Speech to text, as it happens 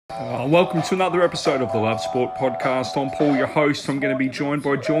Welcome to another episode of the Love Sport Podcast. I'm Paul, your host. I'm going to be joined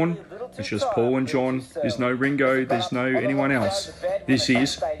by John. It's just Paul and John. There's no Ringo. There's no anyone else. This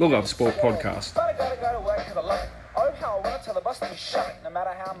is the Love Sport Podcast.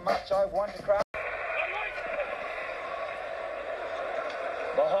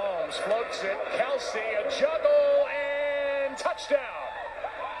 Mahomes floats it. Kelsey, a juggle, and touchdown.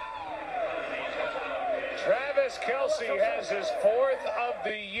 Travis Kelsey has his fourth of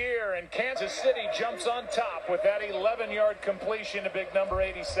the year, and Kansas City jumps on top with that 11-yard completion to big number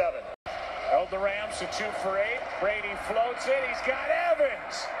 87. Held the Rams to 2 for 8. Brady floats it. He's got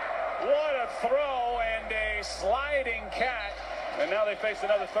Evans. What a throw and a sliding cat. And now they face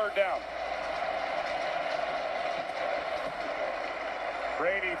another third down.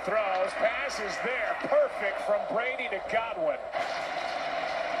 Brady throws. Pass is there. Perfect from Brady to Godwin.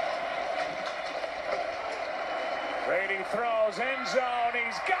 Brady throws, end zone.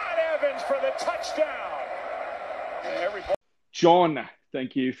 He's got Evans for the touchdown. John,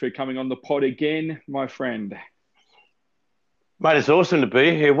 thank you for coming on the pod again, my friend. Mate, it's awesome to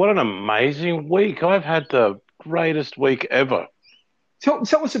be here. What an amazing week. I've had the greatest week ever. Tell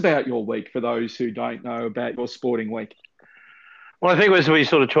us about your week for those who don't know about your sporting week. Well, I think as we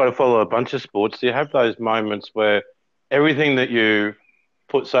sort of try to follow a bunch of sports, you have those moments where everything that you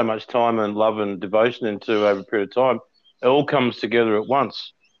put so much time and love and devotion into over a period of time, it all comes together at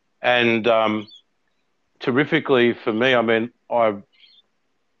once. And terrifically for me, I mean, I've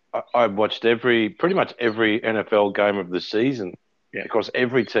watched pretty much every NFL game of the season across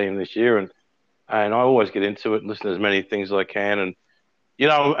every team this year, and I always get into it and listen to as many things as I can, and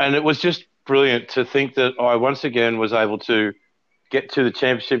and it was just brilliant to think that I once again was able to get to the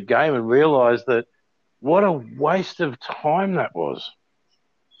championship game and realise that what a waste of time that was.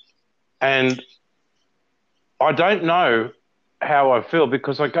 And I don't know how I feel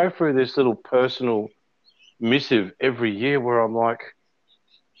because I go through this little personal missive every year where I'm like,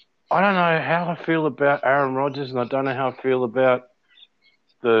 I don't know how I feel about Aaron Rodgers, and I don't know how I feel about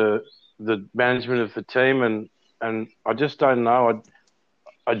the management of the team, and I just don't know.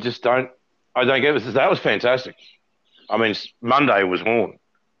 I don't get it. That was fantastic. I mean, Monday was horn.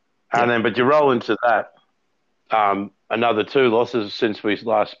 And then, but you roll into that, another 2 losses since we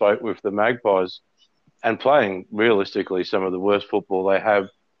last spoke with the Magpies, and playing realistically some of the worst football they have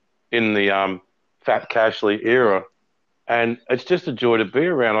in the Fat Cashley era. And it's just a joy to be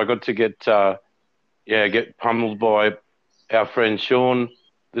around. I got to get pummeled by our friend Sean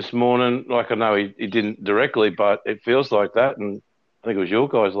this morning. Like, I know he didn't directly, but it feels like that. And I think it was your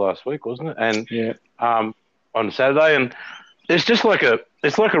guys last week, wasn't it? And on Saturday, and it's just like a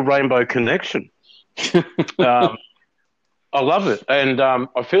rainbow connection. I love it, and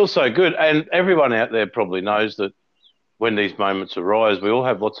I feel so good. And everyone out there probably knows that when these moments arise, we all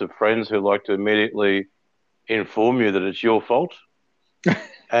have lots of friends who like to immediately inform you that it's your fault.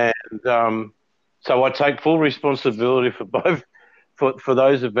 And so I take full responsibility for both for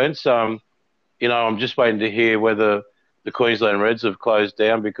those events. I'm just waiting to hear whether the Queensland Reds have closed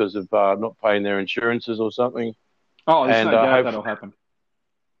down because of not paying their insurances or something. Oh, there's no doubt that'll happen.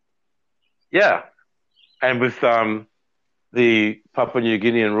 Yeah, and with the Papua New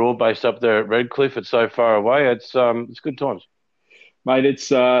Guinean Roar based up there at Redcliffe, it's so far away. It's good times, mate. It's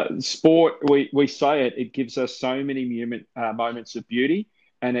sport. We say it. It gives us so many moments of beauty,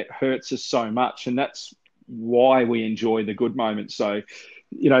 and it hurts us so much, and that's why we enjoy the good moments. So,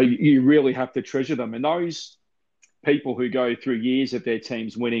 you really have to treasure them. And those people who go through years of their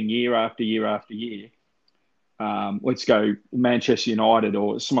teams winning year after year after year. Let's go Manchester United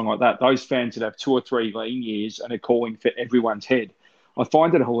or something like that. Those fans that have 2 or 3 lean years and are calling for everyone's head. I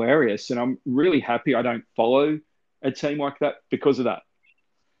find it hilarious, and I'm really happy I don't follow a team like that because of that,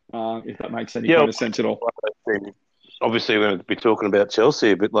 if that makes any kind of sense at all. Obviously, we're going to be talking about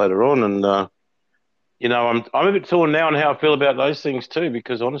Chelsea a bit later on, and, I'm a bit torn now on how I feel about those things too,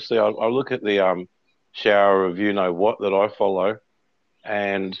 because honestly, I look at the shower of you-know-what that I follow,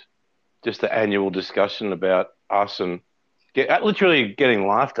 and just the annual discussion about us and literally getting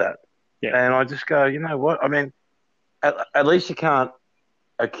laughed at. Yeah. And I just go, you know what? I mean, at least you can't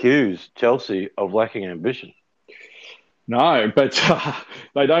accuse Chelsea of lacking ambition. No, but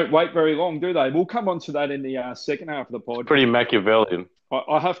they don't wait very long, do they? We'll come on to that in the second half of the pod. Pretty Machiavellian.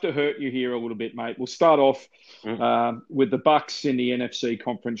 I have to hurt you here a little bit, mate. We'll start off with the Bucks in the NFC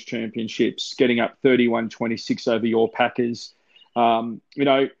Conference Championships, getting up 31-26 over your Packers.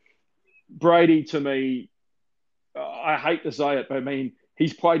 Brady, to me, I hate to say it, but I mean,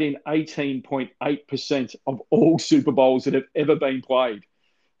 he's played in 18.8% of all Super Bowls that have ever been played.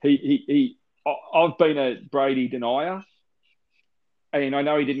 I've been a Brady denier. and I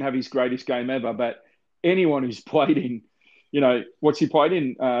know he didn't have his greatest game ever, but anyone who's played in, what's he played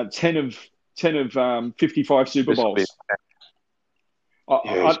in? 10 of 55 Super Bowls.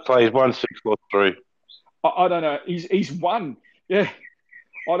 He's won 6 or 3. I don't know. He's won. Yeah.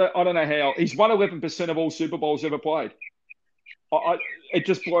 I don't know how. He's won 11% of all Super Bowls ever played. It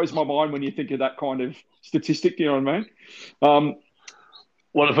just blows my mind when you think of that kind of statistic. You know what I mean?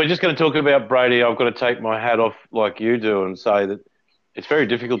 Well, if we're just going to talk about Brady, I've got to take my hat off like you do and say that it's very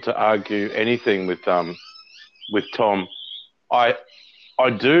difficult to argue anything with Tom. I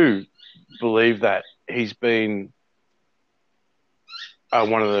do believe that he's been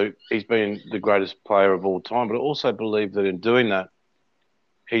he's been the greatest player of all time, but I also believe that in doing that,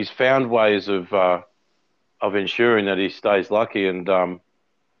 he's found ways of ensuring that he stays lucky and I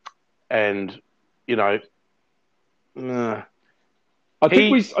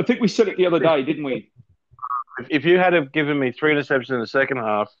think we said it the other day, didn't we? If you had have given me 3 interceptions in the second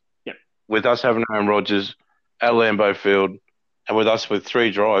half, yep, with us having Aaron Rodgers at Lambeau Field, and with us with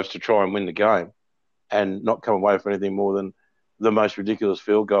 3 drives to try and win the game, and not come away with anything more than the most ridiculous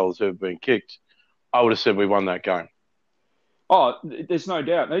field goals that have been kicked, I would have said we won that game. Oh, there's no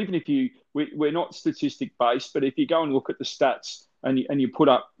doubt. Even if we're not statistic based, but if you go and look at the stats and you put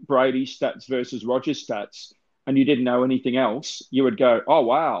up Brady's stats versus Rodgers' stats, and you didn't know anything else, you would go, "Oh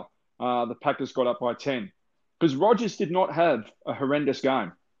wow, the Packers got up by 10," because Rodgers did not have a horrendous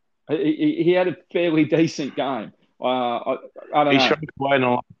game. He had a fairly decent game. I don't know. He showed away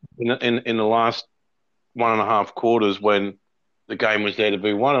in the last 1.5 quarters when the game was there to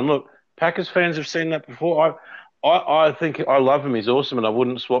be won. And look, Packers fans have seen that before. I think I love him. He's awesome, and I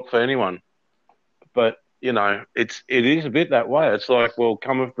wouldn't swap for anyone. But it is a bit that way. It's like, well,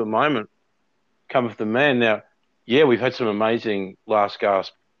 come with the moment, come with the man. Now, yeah, we've had some amazing last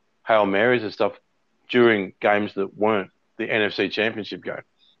gasp Hail Marys and stuff during games that weren't the NFC Championship game.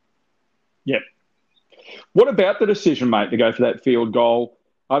 Yep. What about the decision, mate, to go for that field goal?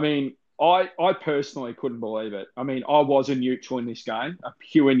 I mean, I personally couldn't believe it. I mean, I was a neutral in this game, a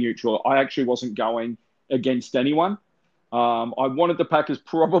pure neutral. I actually wasn't going against anyone. I wanted the Packers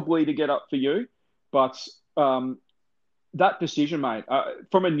probably to get up for you, but that decision, mate,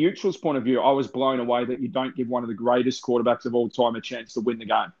 from a neutral's point of view, I was blown away that you don't give one of the greatest quarterbacks of all time a chance to win the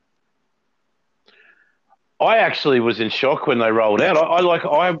game. I actually was in shock when they rolled out. I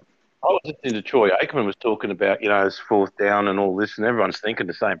was listening to Troy Aikman was talking about, this 4th down and all this, and everyone's thinking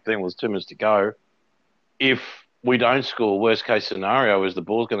the same thing. Well, there's 2 minutes to go. If we don't score, worst case scenario is the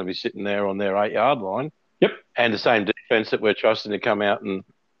ball's going to be sitting there on their 8-yard line. Yep. And the same defense that we're trusting to come out and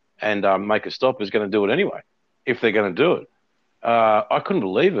make a stop is going to do it anyway, if they're going to do it. I couldn't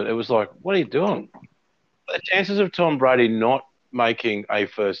believe it. It was like, what are you doing? The chances of Tom Brady not making a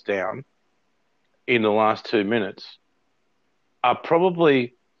first down in the last 2 minutes are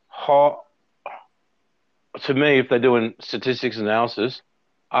probably to me, if they're doing statistics analysis,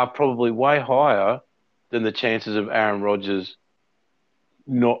 are probably way higher than the chances of Aaron Rodgers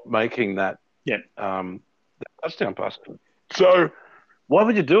not making that touchdown pass. So why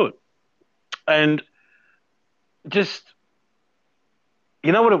would you do it? And just,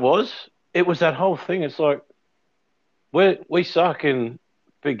 you know what it was? It was that whole thing. It's like, we suck in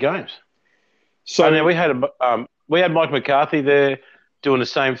big games. So and then we had Mike McCarthy there doing the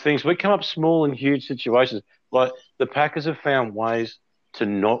same things. We come up small in huge situations. Like the Packers have found ways to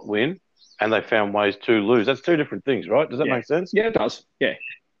not win, and they found ways to lose. That's 2 different things, right? Does that make sense? Yeah, it does. Yeah,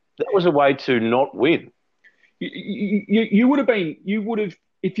 that was a way to not win. You would have,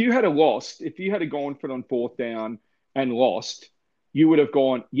 if you had lost, if you had gone for it on 4th down and lost, you would have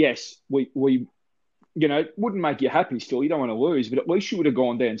gone, yes, we wouldn't make you happy still. You don't want to lose, but at least you would have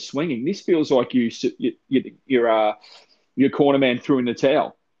gone down swinging. This feels like your corner man threw in the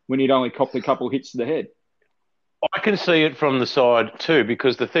towel when he'd only copped a couple of hits to the head. I can see it from the side too,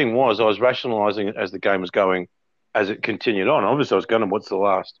 because the thing was, I was rationalising it as the game was going, as it continued on. Obviously, I was going, what's the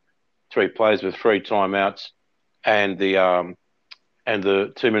last 3 plays with 3 timeouts and the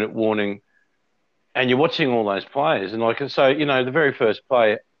 2-minute warning, and you're watching all those plays, and the very first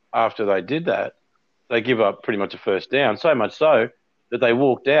play after they did that, they give up pretty much a first down, so much so that they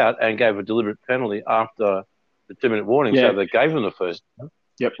walked out and gave a deliberate penalty after the 2-minute warning, so they gave them the first down.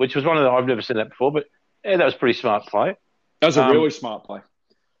 Yep. Which was I've never seen that before, but yeah, that was a pretty smart play. That was a really smart play.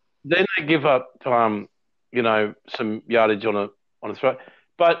 Then they give up, some yardage on a throw,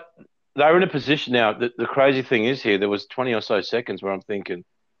 but they were in a position now. The crazy thing is here, there was 20 or so seconds where I'm thinking,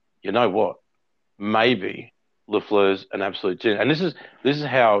 you know what, maybe LaFleur's an absolute genius, and this is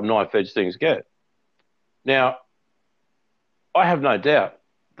how knife-edge things get. Now, I have no doubt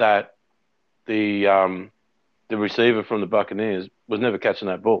that the receiver from the Buccaneers was never catching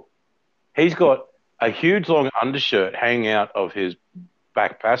that ball. He's got a huge long undershirt hanging out of his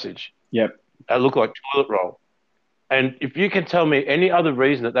back passage. Yep. That looked like toilet roll. And if you can tell me any other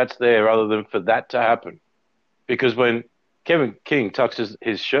reason that that's there other than for that to happen, because when Kevin King tucks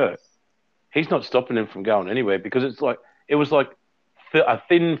his shirt, he's not stopping him from going anywhere because it was like a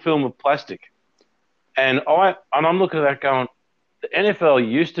thin film of plastic. And I'm looking at that going, the NFL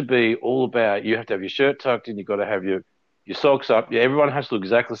used to be all about you have to have your shirt tucked in, you've got to have your socks up. Yeah, everyone has to look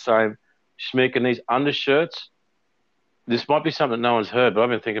exactly the same. Schmick and these undershirts, this might be something no one's heard, but I've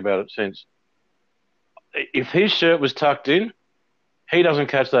been thinking about it since. If his shirt was tucked in, he doesn't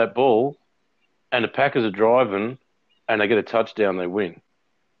catch that ball, and the Packers are driving, and they get a touchdown, they win.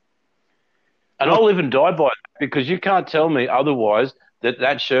 And I'll live and die by it because you can't tell me otherwise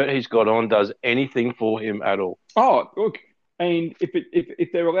that shirt he's got on does anything for him at all. Oh, look, and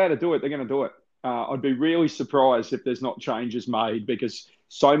if they're allowed to do it, they're going to do it. I'd be really surprised if there's not changes made because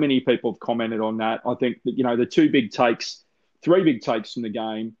so many people have commented on that. I think that, the three big takes from the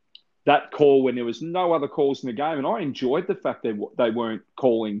game, that call when there was no other calls in the game, and I enjoyed the fact that they weren't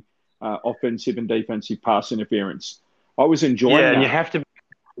calling offensive and defensive pass interference. I was enjoying that. And you have to.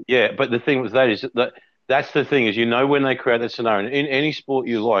 Yeah, but the thing with that is that's the thing is when they create that scenario in any sport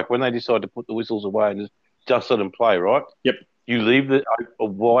you like, when they decide to put the whistles away and just let them play, right? Yep. You leave a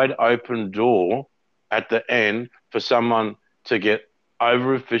wide open door at the end for someone to get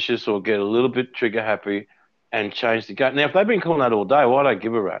over officious or get a little bit trigger happy and change the game. Now, if they've been calling that all day, why don't I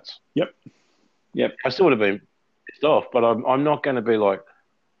give a rat's? Yep. I still would have been pissed off, but I'm not going to be like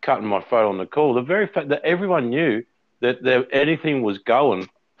cutting my throat on the call. The very fact that everyone knew that anything was going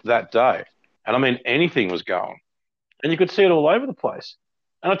that day, and I mean anything was going, and you could see it all over the place.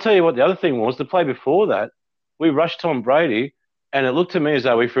 And I'll tell you what the other thing was, the play before that, we rushed Tom Brady, and it looked to me as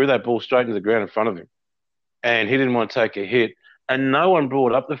though we threw that ball straight into the ground in front of him, and he didn't want to take a hit, and no one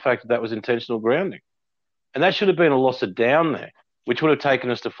brought up the fact that was intentional grounding. And that should have been a loss of down there, which would have taken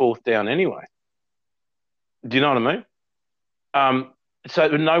us to fourth down anyway. Do you know what I mean? So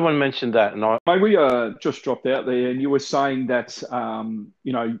no one mentioned that. And we just dropped out there, and you were saying that,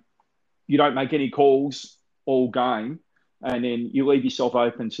 you don't make any calls all game, and then you leave yourself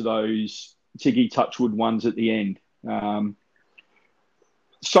open to those Tiggy Touchwood ones at the end.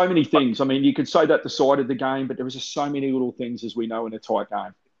 So many things. I mean, you could say that decided the game, but there was just so many little things, as we know, in a tight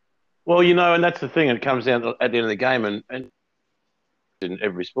game. Well, and that's the thing. It comes down at the end of the game, and in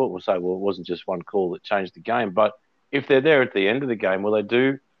every sport, we'll say, well, it wasn't just one call that changed the game. But if they're there at the end of the game, well, they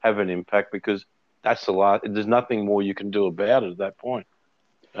do have an impact because that's the last. There's nothing more you can do about it at that point.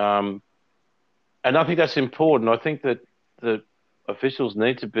 And I think that's important. I think that the officials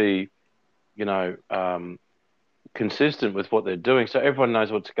need to be, consistent with what they're doing, so everyone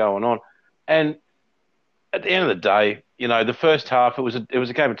knows what's going on. And at the end of the day, the first half it was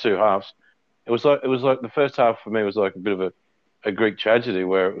a game of two halves. It was like the first half for me was like a bit of a Greek tragedy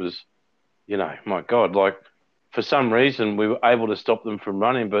where it was, my God, like for some reason we were able to stop them from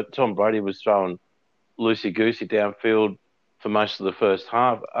running, but Tom Brady was throwing loosey-goosey downfield for most of the first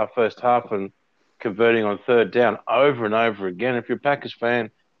half and converting on third down over and over again. If you're a Packers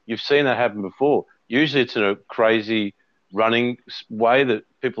fan, you've seen that happen before. Usually it's in a crazy running way that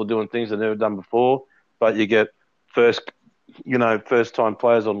people are doing things they've never done before, but you get first-time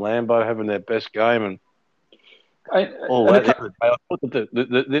players on Lambeau having their best game and all that.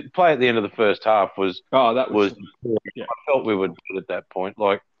 The play at the end of the first half was I felt we were good at that point.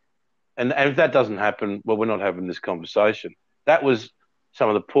 And if that doesn't happen, well, we're not having this conversation. That was some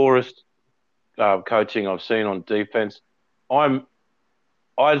of the poorest coaching I've seen on defense.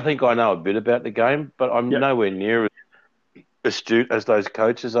 I think I know a bit about the game, but I'm nowhere near as astute as those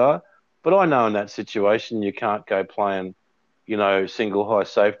coaches are. But I know in that situation you can't go playing, single high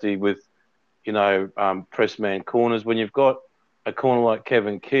safety with, press man corners when you've got a corner like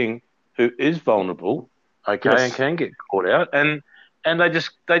Kevin King who is vulnerable, and can get caught out. And they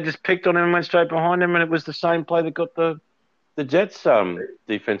just picked on him and went straight behind him, and it was the same play that got the Jets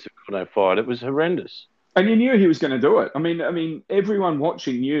defensive coordinator fired. It was horrendous. And you knew he was going to do it. I mean, everyone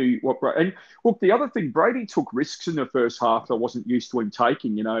watching knew what. And look, the other thing, Brady took risks in the first half that I wasn't used to him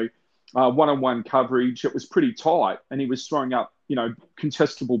taking. One-on-one coverage. It was pretty tight, and he was throwing up,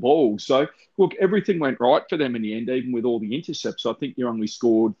 contestable balls. So look, everything went right for them in the end, even with all the intercepts. I think you only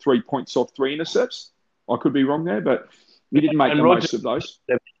scored 3 points off 3 intercepts. I could be wrong there, but you didn't make the most of those.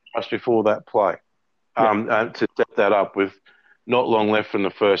 Just before that play, to set that up with not long left in the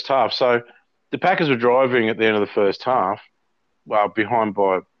first half. So the Packers were driving at the end of the first half, behind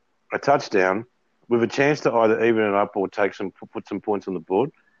by a touchdown, with a chance to either even it up or put some points on the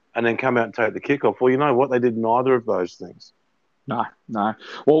board, and then come out and take the kickoff. Well, you know what? They did neither of those things. No, no.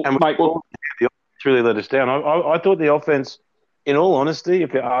 Well, And mate, well, the offense really let us down. I thought the offense, in all honesty,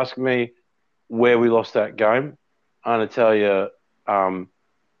 if you ask me where we lost that game, I'm going to tell you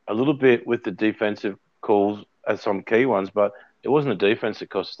a little bit with the defensive calls as some key ones, but it wasn't the defense that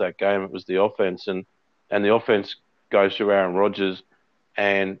cost us that game. It was the offense, and the offense goes through Aaron Rodgers,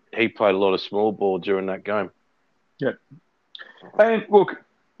 and he played a lot of small ball during that game. yeah. And look,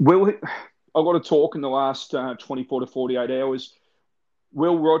 will a lot of talk in the last 24 to 48 hours.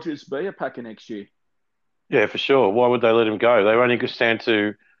 Will Rodgers be a Packer next year? Yeah, for sure. Why would they let him go? They only stand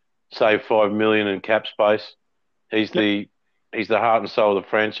to save $5 million in cap space. He's Yep. he's the heart and soul of the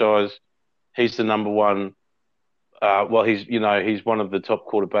franchise. He's the number one. He's one of the top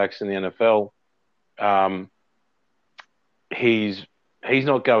quarterbacks in the NFL. He's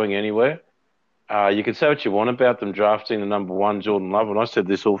not going anywhere. You can say what you want about them drafting the number one Jordan Love, and I said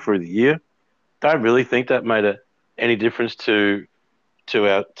this all through the year. Don't really think that made any difference to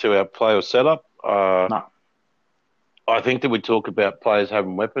our play or setup. No. I think that we talk about players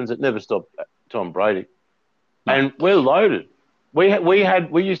having weapons. It never stopped Tom Brady, No. and we're loaded. We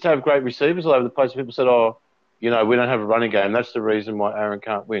used to have great receivers all over the place. People said, "Oh, we don't have a running game. That's the reason why Aaron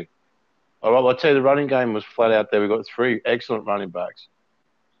can't win." All right, well, I'll tell you, the running game was flat out there. We've got 3 excellent running backs.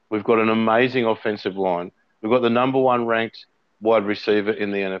 We've got an amazing offensive line. We've got the number one ranked wide receiver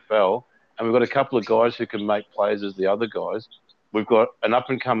in the NFL, and we've got a couple of guys who can make plays as the other guys. We've got an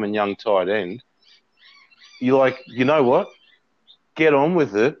up-and-coming young tight end. You're like, you know what? Get on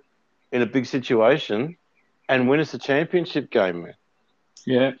with it in a big situation and win us a championship game, man.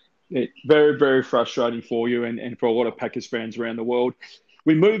 Yeah, very, very frustrating for you and for a lot of Packers fans around the world.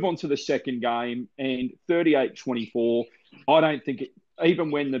 We move on to the second game, and 38-24. I don't think,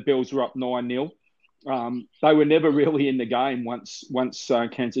 even when the Bills were up 9-0, they were never really in the game once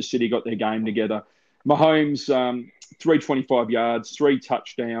Kansas City got their game together. Mahomes, 325 yards, 3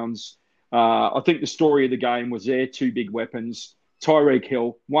 touchdowns. I think the story of the game was their 2 big weapons. Tyreek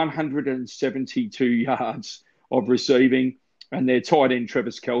Hill, 172 yards of receiving, and their tight end,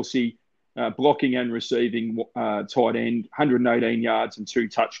 Travis Kelce, blocking and receiving tight end, 118 yards and 2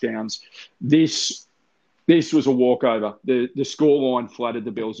 touchdowns. This was a walkover. The scoreline flattered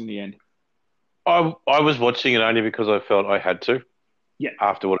the Bills in the end. I was watching it only because I felt I had to. Yeah.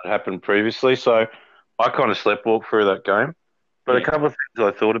 After what had happened previously, so I kind of sleptwalked through that game. But a couple of things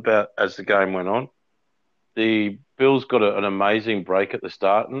I thought about as the game went on. The Bills got an amazing break at the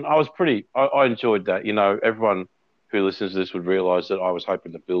start, and I enjoyed that. Everyone who listens to this would realise that I was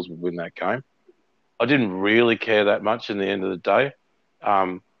hoping the Bills would win that game. I didn't really care that much in the end of the day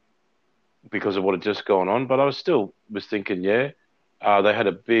because of what had just gone on, but I was thinking, they had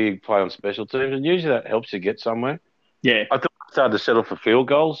a big play on special teams, and usually that helps you get somewhere. Yeah. I thought they started to settle for field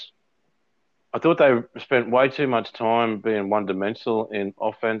goals. I thought they spent way too much time being one-dimensional in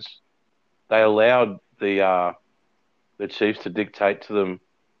offense. They allowed the Chiefs to dictate to them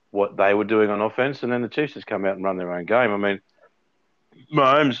what they were doing on offense, and then the Chiefs just come out and run their own game. I mean,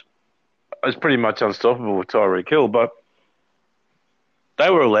 Mahomes is pretty much unstoppable with Tyreek Hill, but they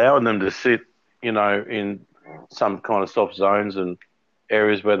were allowing them to sit, in some kind of soft zones and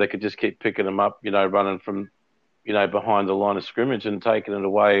areas where they could just keep picking them up, running from, behind the line of scrimmage and taking it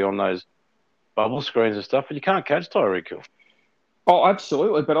away on those bubble screens and stuff, but you can't catch Tyreek Hill. Oh,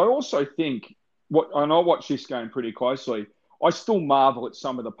 absolutely. But I also think, and I watched this game pretty closely, I still marvel at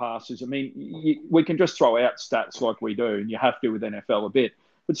some of the passes. I mean, we can just throw out stats like we do, and you have to with NFL a bit.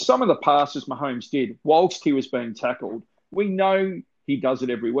 But some of the passes Mahomes did whilst he was being tackled, we know he does it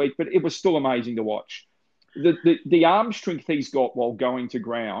every week, but it was still amazing to watch. The arm strength he's got while going to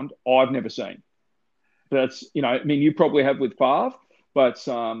ground, I've never seen. That's, you probably have with Favre, but,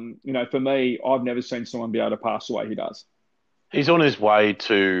 for me, I've never seen someone be able to pass the way he does. He's on his way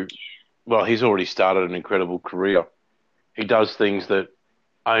to, he's already started an incredible career. He does things that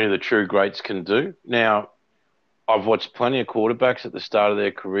only the true greats can do. Now, I've watched plenty of quarterbacks at the start of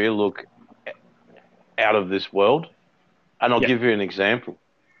their career look out of this world, and I'll give you an example.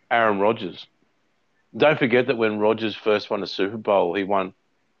 Aaron Rodgers. Don't forget that when Rodgers first won the Super Bowl, he won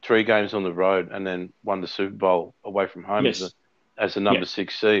 3 games on the road and then won the Super Bowl away from home as the number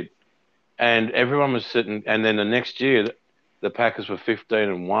 6 seed. And everyone was sitting, and then the next year, the Packers were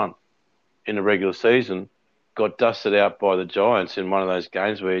 15-1 in the regular season, got dusted out by the Giants in one of those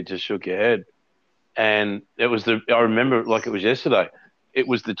games where you just shook your head. And it was I remember it like it was yesterday. It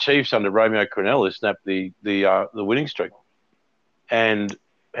was the Chiefs under Romeo Crennel who snapped the winning streak. And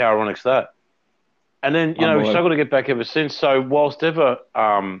how ironic's that? And then, we struggled to get back ever since. So whilst ever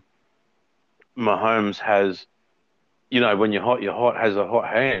Mahomes has, when you're hot, has a hot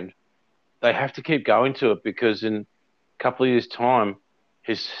hand, they have to keep going to it because in couple of years' time,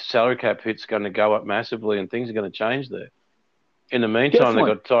 his salary cap hit's going to go up massively and things are going to change there. In the meantime,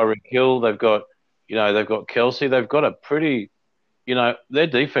 Definitely. they've got Tyreek Hill, they've got Kelsey, they've got a pretty, their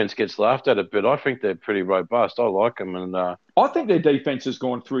defense gets laughed at a bit. I think they're pretty robust. I like them, and I think their defense has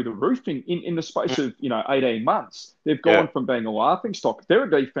gone through the roof in the space of 18 months. They've gone from being a laughing stock. They're a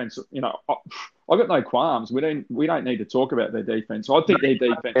defense. I got no qualms. We don't need to talk about their defense. I think their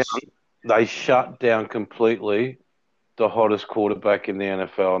defense. They shut down completely the hottest quarterback in the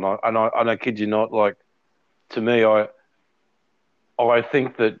NFL, and I kid you not. Like, to me, I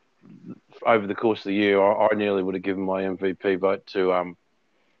think that over the course of the year, I nearly would have given my MVP vote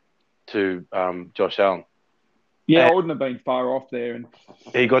to Josh Allen. Yeah, I wouldn't have been far off there. And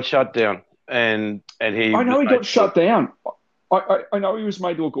he got shut down, and he. I know he got shut down. I know he was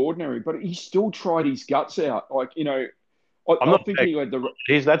made to look ordinary, but he still tried his guts out. I think he had the.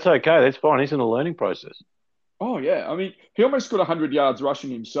 That's okay. That's fine. He's in a learning process. Oh yeah, I mean, he almost got 100 yards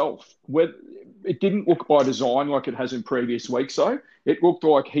rushing himself. It didn't look by design like it has in previous weeks, though. It looked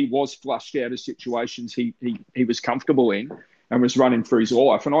like he was flushed out of situations he was comfortable in and was running for his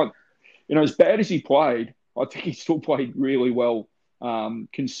life. And as bad as he played, I think he still played really well,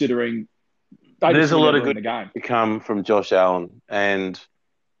 considering there's a lot of good in the game to come from Josh Allen, and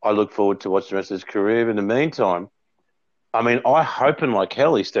I look forward to watching the rest of his career. In the meantime, I mean, I hope and like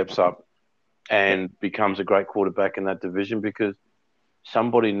hell he steps up and becomes a great quarterback in that division, because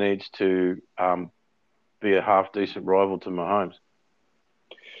somebody needs to be a half decent rival to Mahomes.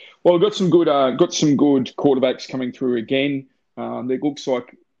 Well, got some good quarterbacks coming through again. It looks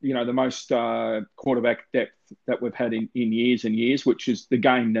like the most quarterback depth that we've had in years and years, which is the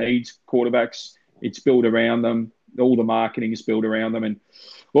game needs quarterbacks. It's built around them. All the marketing is built around them. And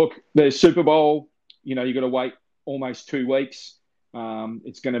look, the Super Bowl. You've got to wait almost 2 weeks.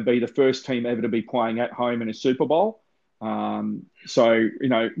 It's going to be the first team ever to be playing at home in a Super Bowl. So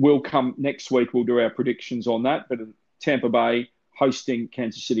we'll come next week. We'll do our predictions on that. But Tampa Bay hosting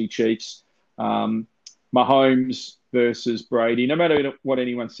Kansas City Chiefs, Mahomes versus Brady. No matter what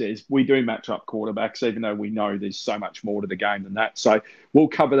anyone says, we do match up quarterbacks, even though we know there's so much more to the game than that. So we'll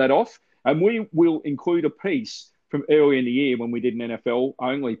cover that off, and we will include a piece from early in the year when we did an NFL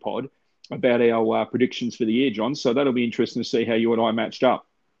only pod about our predictions for the year, John. So that'll be interesting to see how you and I matched up.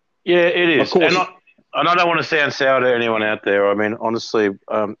 Yeah, it is. And I don't want to sound sour to anyone out there. I mean, honestly,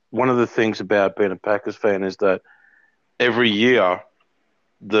 one of the things about being a Packers fan is that every year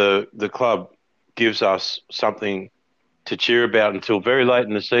the club gives us something to cheer about until very late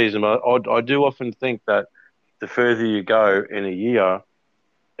in the season. I do often think that the further you go in a year,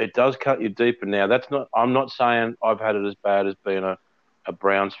 it does cut you deeper. Now, I'm not saying I've had it as bad as being a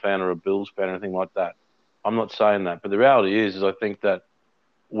Browns fan or a Bills fan or anything like that. I'm not saying that. But the reality is I think that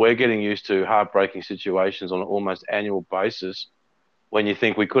we're getting used to heartbreaking situations on an almost annual basis when you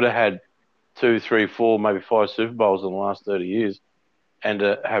think we could have had 2, 3, 4, maybe 5 Super Bowls in the last 30 years, and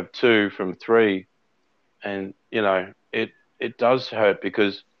to have 2 from 3. And, it does hurt,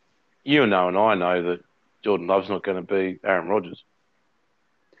 because and I know that Jordan Love's not going to be Aaron Rodgers.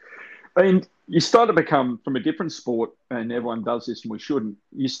 And you start to become, from a different sport, and everyone does this and we shouldn't,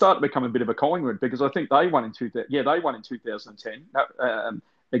 you start to become a bit of a Collingwood, because I think they won in 2010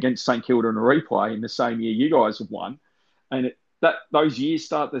 against St Kilda in a replay in the same year you guys have won. And those years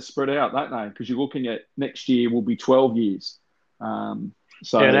start to spread out, don't they? Because you're looking at next year will be 12 years. And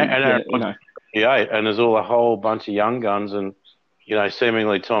there's a whole bunch of young guns, and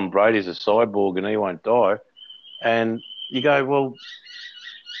seemingly Tom Brady's a cyborg and he won't die. And you go, well,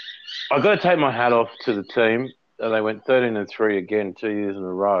 I've got to take my hat off to the team. They went 13-3 again 2 years in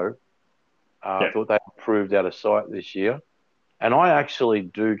a row. I thought they improved out of sight this year, and I actually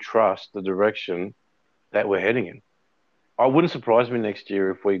do trust the direction that we're heading in. I wouldn't surprise me next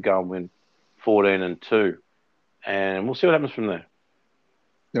year if we go and win 14-2, and we'll see what happens from there.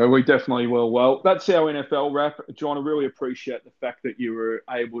 Yeah, we definitely will. Well, that's our NFL wrap. John, I really appreciate the fact that you were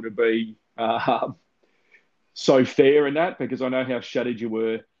able to be so fair in that, because I know how shattered you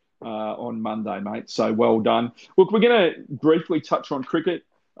were on Monday, mate. So well done. Look, we're going to briefly touch on cricket.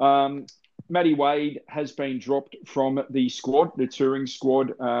 Matty Wade has been dropped from the squad, the touring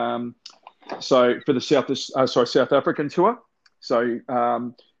squad, so for the South African tour. So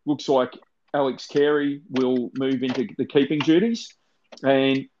looks like Alex Carey will move into the keeping duties,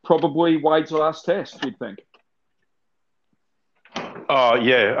 and probably Wade's last test, you'd think. Oh,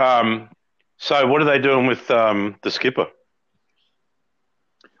 yeah. So what are they doing with the skipper?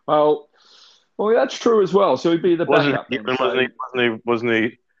 Well, that's true as well. So he'd be the backup. Wasn't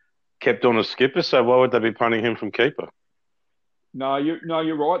he kept on as skipper? So why would they be punting him from keeper? No,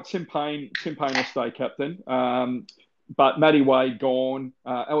 you're right. Tim Payne will stay captain. but Matty Wade gone.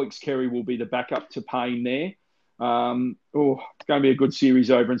 Alex Carey will be the backup to Payne there. It's going to be a good series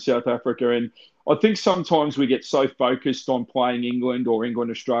over in South Africa. And I think sometimes we get so focused on playing England or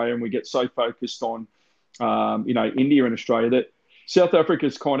England-Australia, and we get so focused on, India and Australia, that South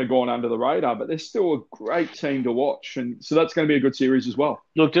Africa's kind of gone under the radar, but they're still a great team to watch. And so that's going to be a good series as well.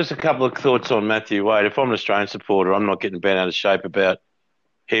 Look, just a couple of thoughts on Matthew Wade. If I'm an Australian supporter, I'm not getting bent out of shape about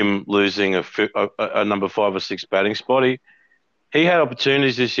him losing a number 5 or 6 batting spot. He had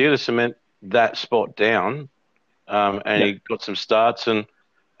opportunities this year to cement that spot down, and he got some starts. And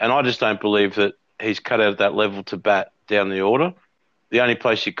I just don't believe that he's cut out at that level to bat down the order. The only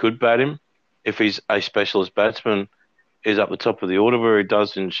place you could bat him, if he's a specialist batsman, is up the top of the order where he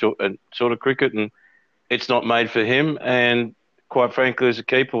does in shorter cricket, and it's not made for him. And quite frankly, as a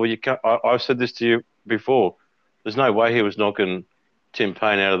keeper, I've said this to you before, there's no way he was knocking Tim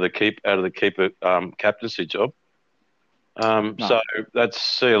Payne out of the keeper captaincy job. No. So that's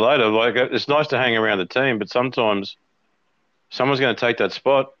see you later. Like, it's nice to hang around the team, but sometimes someone's going to take that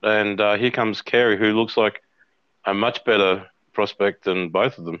spot, and here comes Carey, who looks like a much better prospect than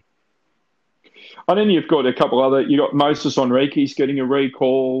both of them. And then you've got a couple other. You got Moses Enriquez getting a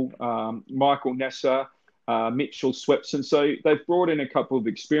recall, Michael Nasser, Mitchell Swepson. So they've brought in a couple of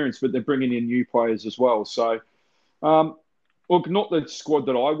experience, but they're bringing in new players as well. So, look, not the squad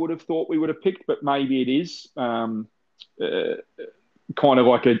that I would have thought we would have picked, but maybe it is kind of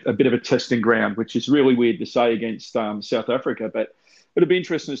like a bit of a testing ground, which is really weird to say against South Africa, but it'll be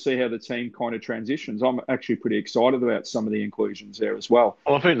interesting to see how the team kind of transitions. I'm actually pretty excited about some of the inclusions there as well.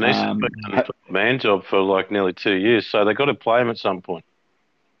 Well, I think Nasser's been a man job for like nearly 2 years, so they've got to play him at some point.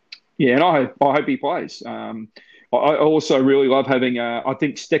 Yeah, and I hope he plays. I also really love having, I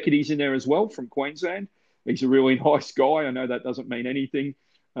think Steketty's in there as well from Queensland. He's a really nice guy. I know that doesn't mean anything,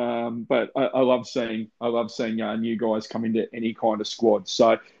 but I love seeing new guys come into any kind of squad.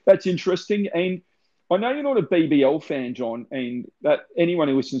 So that's interesting. And I know you're not a BBL fan, John, and that anyone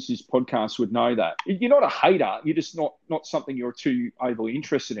who listens to this podcast would know that. You're not a hater. You're just not something you're too overly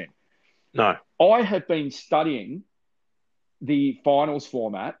interested in. No. I have been studying the finals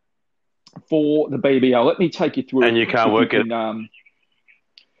format for the BBL. Let me take you through it. And you can't work it.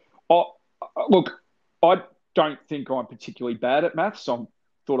 Look, I don't think I'm particularly bad at maths. I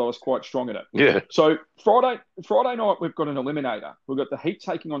thought I was quite strong at it. Yeah. So Friday night, we've got an eliminator. We've got the Heat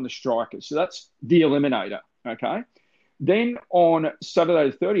taking on the Strikers. So that's the eliminator, okay? Then on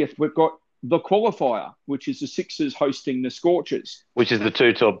Saturday the 30th, we've got the qualifier, which is the Sixers hosting the Scorchers. Which is the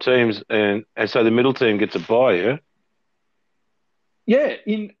 2 top teams, and so the middle team gets a bye, yeah? Yeah,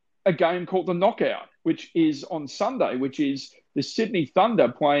 in a game called the Knockout, which is on Sunday, which is the Sydney Thunder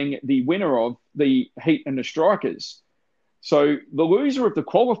playing the winner of the Heat and the Strikers. So the loser of the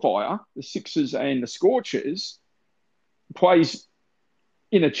qualifier, the Sixers and the Scorchers, plays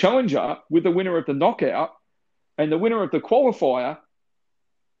in a challenger with the winner of the knockout, and the winner of the qualifier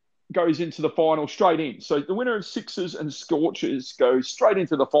goes into the final straight in. So the winner of Sixers and Scorchers goes straight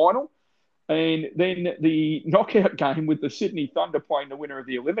into the final, and then the knockout game with the Sydney Thunder playing the winner of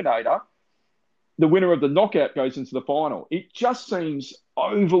the eliminator, the winner of the knockout goes into the final. It just seems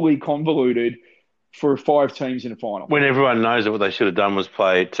overly convoluted for 5 teams in a final. When everyone knows that what they should have done was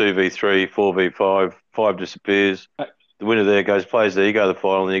play 2v3, 4v5, 5 disappears. The winner there plays there, you go to the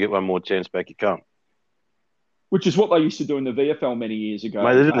final, and you get one more chance back, you come. Which is what they used to do in the VFL many years ago.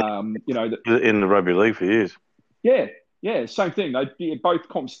 Mate, in the rugby league for years. Yeah, same thing. Both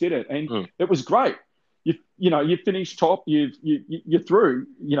comps did it, and it was great. You finish top, you're through,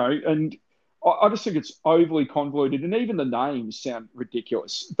 and I just think it's overly convoluted, and even the names sound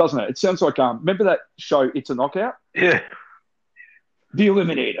ridiculous, doesn't it? It sounds like, remember that show, It's a Knockout? Yeah. The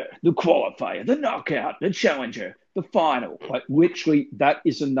eliminator, the qualifier, the knockout, the challenger, the final. Like, literally, that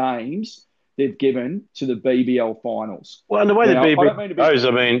is the names they've given to the BBL finals. Well, and the way the BBL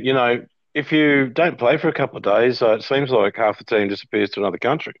goes, if you don't play for a couple of days, it seems like half the team disappears to another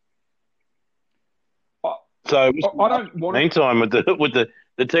country. So I don't want. Meantime, with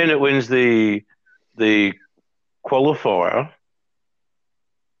the team that wins the qualifier,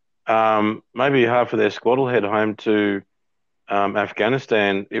 maybe half of their squad will head home to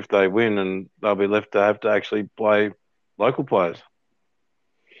Afghanistan if they win, and they'll be left to have to actually play local players.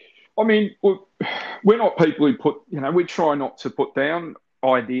 I mean, we're not people who we try not to put down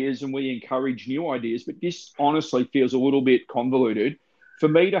ideas, and we encourage new ideas, but this honestly feels a little bit convoluted. For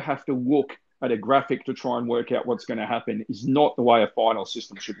me to have to look at a graphic to try and work out what's going to happen is not the way a final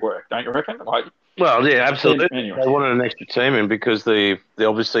system should work, don't you reckon? Well, yeah, absolutely. Anyway. They wanted an extra team in because they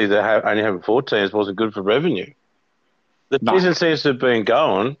obviously only having 4 teams wasn't good for revenue. The season seems to have been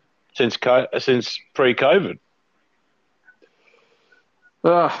going since pre-COVID.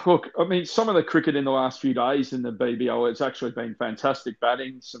 Look, I mean, some of the cricket in the last few days in the BBL, it's actually been fantastic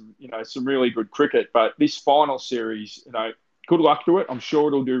batting, some really good cricket. But this final series, good luck to it. I'm sure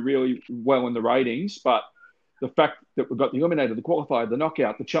it'll do really well in the ratings. But the fact that we've got the eliminator, the qualifier, the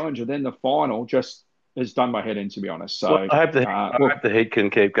knockout, the challenger, then the final, just has done my head in, to be honest. So I hope the Heat can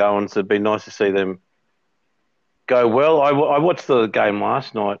keep going. So it'd be nice to see them go well. I watched the game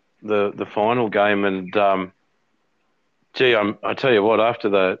last night, the final game, and I tell you what, after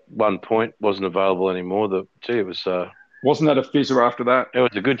that 1 point wasn't available anymore, it was wasn't that a fizzer after that? It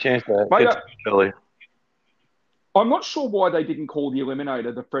was a good chance to get early. I'm not sure why they didn't call the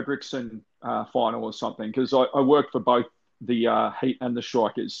eliminator the Fredrickson final or something, because I worked for both the Heat and the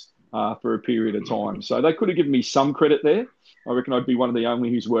Strikers for a period of time. So they could have given me some credit there. I reckon I'd be one of the only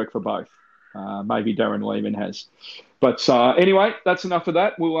who's worked for both. Maybe Darren Lehman has. But anyway, that's enough of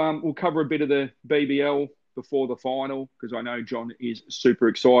that. We'll cover a bit of the BBL before the final, because I know John is super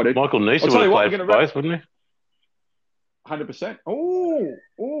excited. Michael Neeson would have played for both, wouldn't he? 100%. Oh,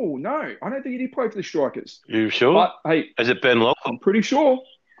 no. I don't think he did play for the Strikers. You sure? But, hey, is it Ben Lachlan? I'm pretty sure.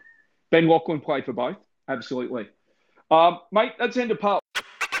 Ben Lachlan played for both. Absolutely. Mate, that's the end of part.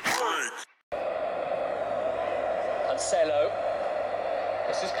 Cancelo.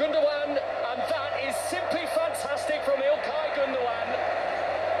 This is Gundogan, and that is simply fantastic from Ilkay Gundogan.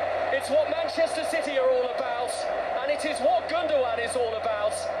 It's what Manchester City are all about, and it is what Gundogan is all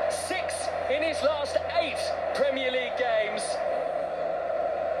about. 6 in his last 8 Premier League games.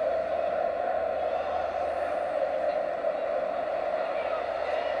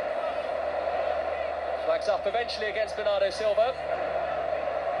 Flags up eventually against Bernardo Silva.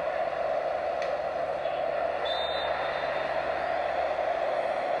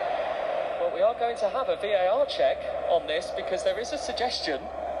 Well, we are going to have a VAR check on this, because there is a suggestion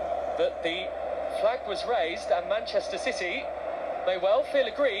that the flag was raised, and Manchester City may well feel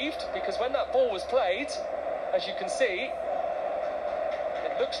aggrieved, because when that ball was played, as you can see,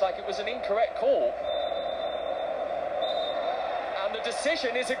 it looks like it was an incorrect call. And the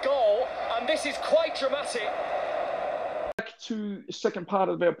decision is a goal, and this is quite dramatic. Back to the second part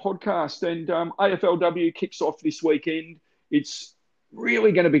of our podcast, and AFLW kicks off this weekend. It's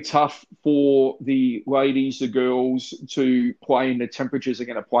really going to be tough for the ladies, the girls, to play in the temperatures they're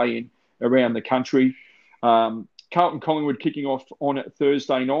going to play in around the country. Carlton Collingwood kicking off on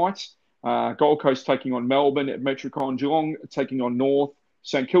Thursday night. Gold Coast taking on Melbourne at Metricon. Geelong taking on North.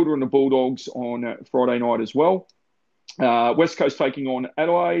 St Kilda and the Bulldogs on Friday night as well. West Coast taking on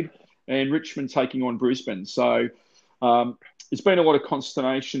Adelaide, and Richmond taking on Brisbane. So there's been a lot of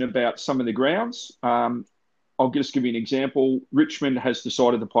consternation about some of the grounds. I'll just give you an example. Richmond has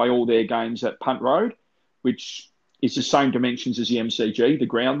decided to play all their games at Punt Road, which is the same dimensions as the MCG, the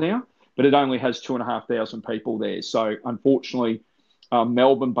ground now, but it only has 2,500 people there. So unfortunately,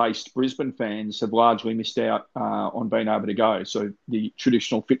 Melbourne-based Brisbane fans have largely missed out on being able to go. So the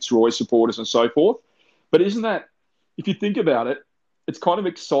traditional Fitzroy supporters and so forth. But isn't that, if you think about it, it's kind of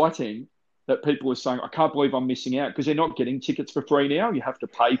exciting that people are saying, I can't believe I'm missing out, because they're not getting tickets for free now. You have to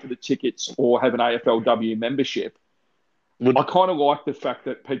pay for the tickets or have an AFLW membership. I kind of like the fact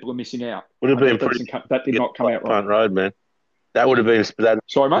that people are missing out. Would have been that did not come out right. Punt Road, man. That would have been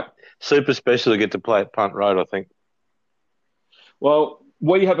Sorry, mate? Super special to get to play at Punt Road, I think. Well,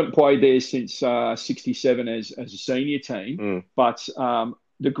 we haven't played there since 67 as a senior team, but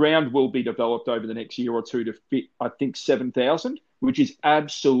the ground will be developed over the next year or two to fit, I think, 7,000, which is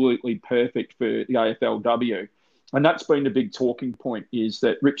absolutely perfect for the AFLW. And that's been the big talking point, is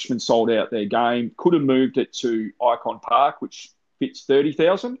that Richmond sold out their game, could have moved it to Icon Park, which fits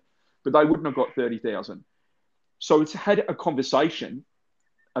 30,000, but they wouldn't have got 30,000. So it's had a conversation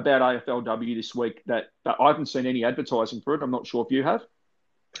about AFLW this week that I haven't seen any advertising for it. I'm not sure if you have.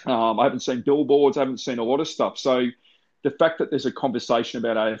 I haven't seen billboards. I haven't seen a lot of stuff. So the fact that there's a conversation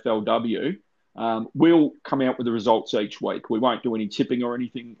about AFLW, we'll come out with the results each week. We won't do any tipping or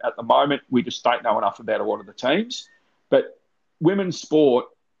anything at the moment. We just don't know enough about a lot of the teams. But women's sport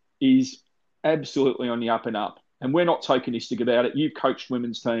is absolutely on the up and up. And we're not tokenistic about it. You've coached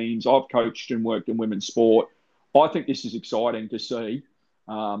women's teams. I've coached and worked in women's sport. I think this is exciting to see.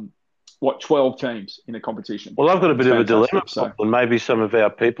 12 teams in a competition. Well, I've got a bit of a dilemma. So. Maybe some of our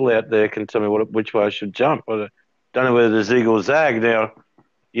people out there can tell me which way I should jump. I don't know whether to zig or zag. Now,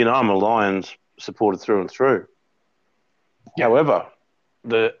 I'm a Lions supporter through and through. Yeah. However,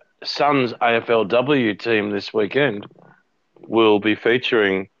 the Suns AFLW team this weekend will be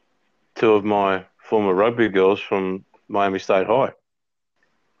featuring 2 of my former rugby girls from Miami State High.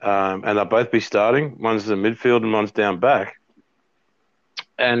 And they'll both be starting. One's in the midfield and one's down back.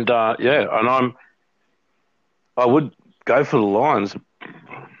 And I would go for the Lions,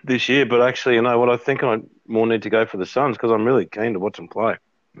 this year, but actually, you know what? I think I more need to go for the Suns because I'm really keen to watch them play.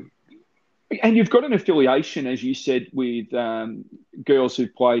 And you've got an affiliation, as you said, with girls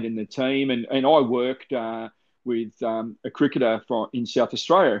who've played in the team. And I worked with a cricketer in South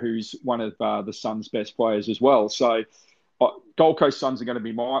Australia who's one of the Suns' best players as well. So Gold Coast Suns are going to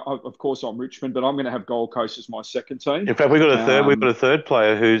be of course, I'm Richmond, but I'm going to have Gold Coast as my second team. In fact, we've got a third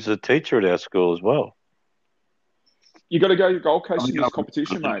player who's a teacher at our school as well. You got to go to Gold Coast in this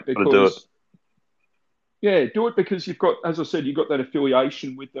competition, mate. Because yeah, do it because you've got, as I said, you've got that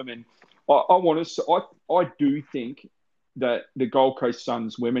affiliation with them, and I do think that the Gold Coast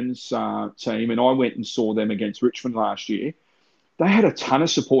Suns women's team, and I went and saw them against Richmond last year. They had a ton of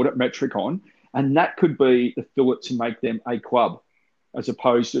support at Metricon, and that could be the fillet to make them a club, as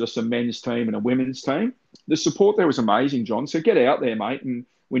opposed to just a men's team and a women's team. The support there was amazing, John. So get out there, mate, and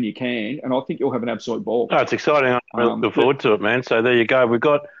when you can, and I think you'll have an absolute ball. Oh, it's exciting. I'm looking forward to it, man. So there you go.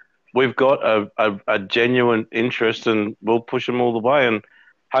 We've got a genuine interest, and we'll push them all the way. And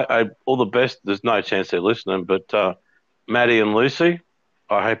all the best. There's no chance they're listening, but Maddie and Lucy,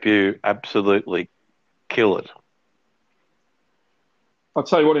 I hope you absolutely kill it. I'll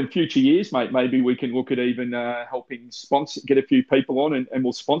tell you what, in future years, mate, maybe we can look at even helping get a few people on and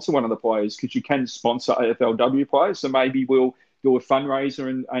we'll sponsor one of the players, because you can sponsor AFLW players. So maybe we'll do a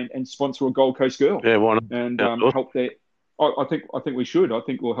fundraiser and sponsor a Gold Coast girl. Yeah, why not? And help their. I think we should. I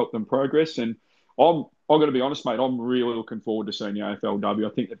think we'll help them progress. And I'm going to be honest, mate. I'm really looking forward to seeing the AFLW.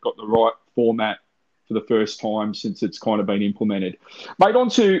 I think they've got the right format for the first time since it's kind of been implemented. Mate,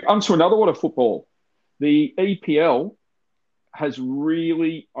 onto another one of football. The EPL has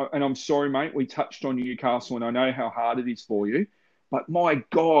really, and I'm sorry, mate, we touched on Newcastle, and I know how hard it is for you, but my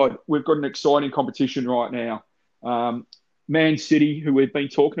God, we've got an exciting competition right now. Man City, who we've been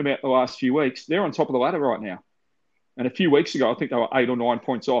talking about the last few weeks, they're on top of the ladder right now. And a few weeks ago, I think they were 8 or 9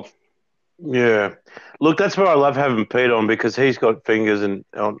 points off. Yeah. Look, that's where I love having Pete on, because he's got fingers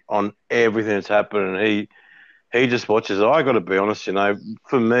on everything that's happening. And he just watches it. I got to be honest, you know,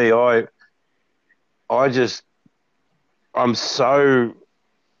 for me, I'm so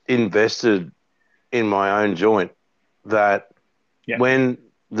invested in my own joint that when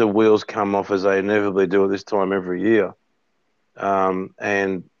the wheels come off, as they inevitably do at this time every year,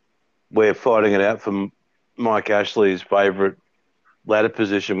 and we're fighting it out for Mike Ashley's favourite ladder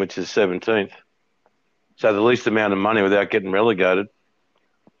position, which is 17th. So the least amount of money without getting relegated.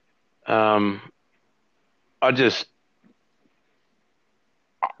 I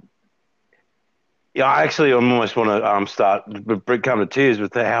almost want to come to tears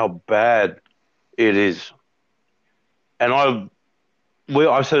with how bad it is. And I've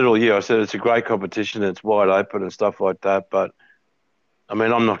said it all year. I said it's a great competition. It's wide open and stuff like that. But, I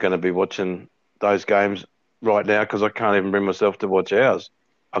mean, I'm not going to be watching those games right now because I can't even bring myself to watch ours.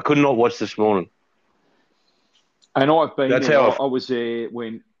 I could not watch this morning. And I've been there. I was there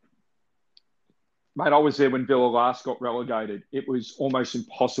when... Mate, I was there when Villa last got relegated. It was almost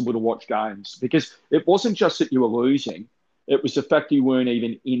impossible to watch games because it wasn't just that you were losing. It was the fact you weren't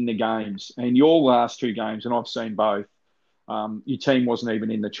even in the games. And your last two games, and I've seen both, your team wasn't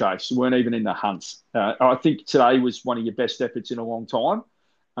even in the chase. You weren't even in the hunts. I think today was one of your best efforts in a long time.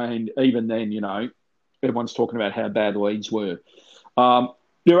 And even then, you know, everyone's talking about how bad Leeds were.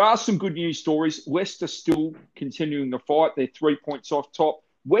 There are some good news stories. Leicester still continuing the fight. They're 3 points off top.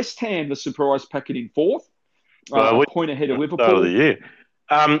 West Ham, the surprise packet in fourth, point ahead of Liverpool. Of the year.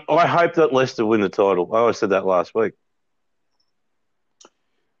 I hope that Leicester win the title. I always said that last week.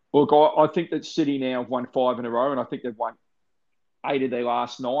 Look, I think that City now have won 5 in a row, and I think they've won 8 of their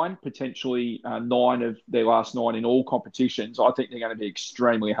last 9, potentially 9 of their last 9 in all competitions. I think they're going to be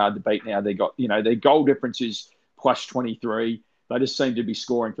extremely hard to beat now. They got, you know, their goal difference is plus 23. They just seem to be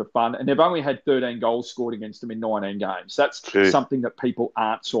scoring for fun. And they've only had 13 goals scored against them in 19 games. That's something that people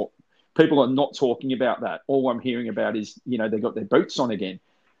are not talking about that. All I'm hearing about is, you know, they got their boots on again.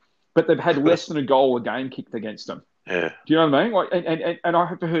 But they've had less than a goal a game kicked against them. Yeah. Do you know what I mean? Like, and I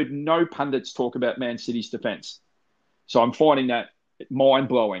have heard no pundits talk about Man City's defence. So I'm finding that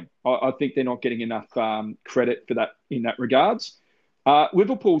mind-blowing. I think they're not getting enough credit for that in that regards.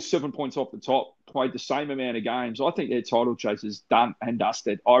 Liverpool's 7 points off the top, played the same amount of games. I think their title chase is done and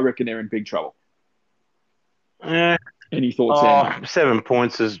dusted. I reckon they're in big trouble. Any thoughts there? 7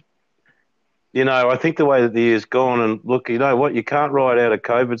 points is, you know, I think the way that the year's gone, and look, you know what, you can't ride out a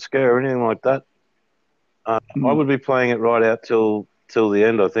COVID scare or anything like that. I would be playing it right out till the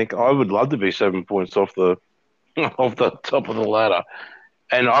end, I think. I would love to be 7 points off the top of the ladder.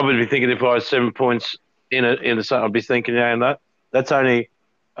 And I would be thinking if I was 7 points in a I'd be thinking, yeah, and that's only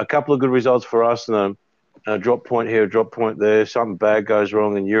a couple of good results for us and a drop point here, a drop point there. Something bad goes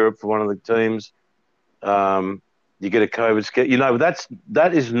wrong in Europe for one of the teams. You get a COVID scare.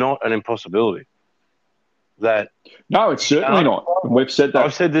 That is not an impossibility. No, it's certainly not. We've said that.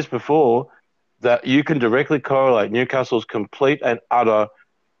 I've said this before, that you can directly correlate Newcastle's complete and utter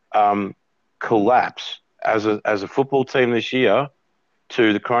collapse as a football team this year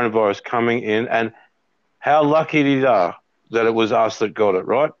to the coronavirus coming in, and how lucky they are that it was us that got it,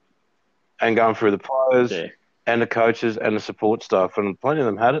 right? And going through the players and the coaches and the support staff, and plenty of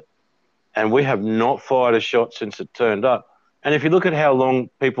them had it. And we have not fired a shot since it turned up. And if you look at how long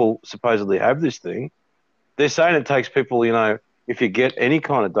people supposedly have this thing, they're saying it takes people, if you get any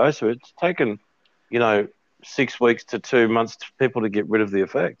kind of dose of it, it's taken, 6 weeks to 2 months for people to get rid of the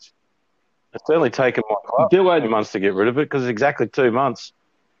effects. It's certainly taken my club 2 months to get rid of it, because it's exactly 2 months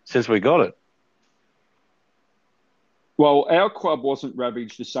since we got it. Well, our club wasn't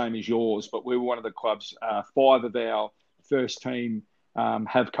ravaged the same as yours, but we were one of the clubs. 5 of our first team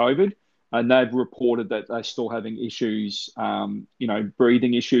have COVID, and they've reported that they're still having issues,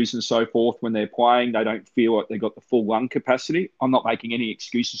 breathing issues and so forth when they're playing. They don't feel like they've got the full lung capacity. I'm not making any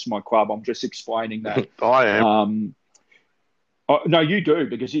excuses for my club. I'm just explaining that. I am. No, you do,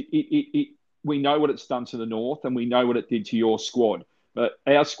 because we know what it's done to the North, and we know what it did to your squad. But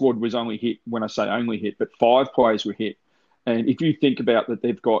our squad was only hit, when I say only hit, but 5 players were hit. And if you think about that,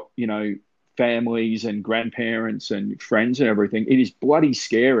 they've got, families and grandparents and friends and everything, it is bloody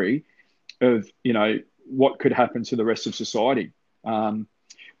scary of, what could happen to the rest of society.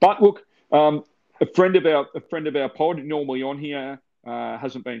 But look, a friend of our pod, normally on here,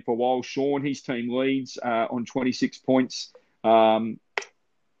 hasn't been for a while, Sean, his team leads on 26 points.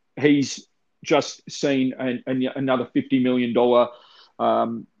 He's just seen another $50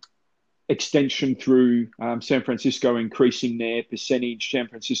 million extension through San Francisco, increasing their percentage. San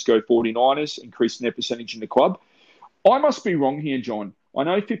Francisco 49ers increasing their percentage in the club. I must be wrong here, John. I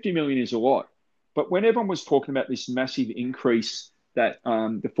know 50 million is a lot, but when everyone was talking about this massive increase that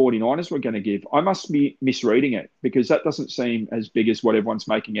the 49ers were going to give, I must be misreading it, because that doesn't seem as big as what everyone's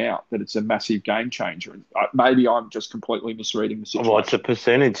making out, that it's a massive game changer. Maybe I'm just completely misreading the situation. Well, it's a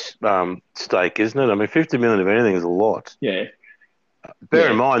percentage stake, isn't it? I mean, 50 million of anything is a lot. Yeah. Bear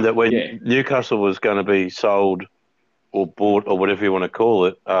in mind that when Newcastle was going to be sold or bought or whatever you want to call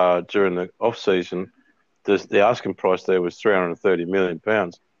it during the off-season, the asking price there was £330 million.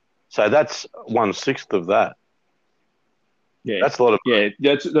 So that's 1/6 of that. Yeah, that's a lot of money.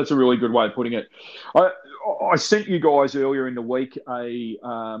 Yeah, that's a really good way of putting it. I sent you guys earlier in the week a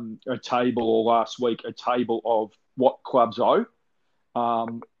table, or last week, a table of what clubs owe.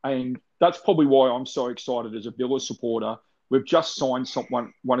 And that's probably why I'm so excited as a Villa supporter. We've just signed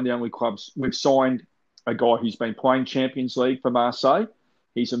one of the only clubs. We've signed a guy who's been playing Champions League for Marseille.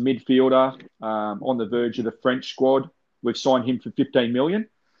 He's a midfielder on the verge of the French squad. We've signed him for 15 million.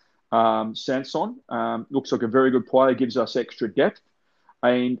 Sanson looks like a very good player, gives us extra depth,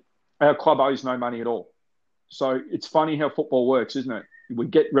 and our club owes no money at all. So it's funny how football works, isn't it? We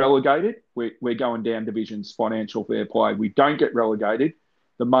get relegated, we're going down divisions, financial fair play. We don't get relegated,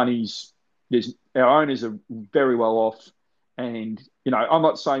 our owners are very well off, and I'm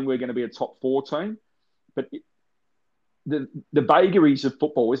not saying we're going to be a top 4 team, but the vagaries of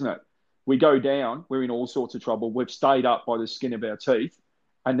football, isn't it? We go down, we're in all sorts of trouble. We've stayed up by the skin of our teeth,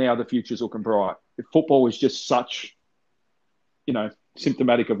 and now the future's looking bright. Football is just such,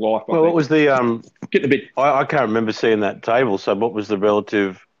 symptomatic of life. Well, what was the getting a bit? I can't remember seeing that table. So, what was the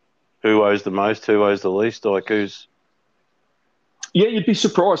relative? Who owes the most? Who owes the least? Like who's? Yeah, you'd be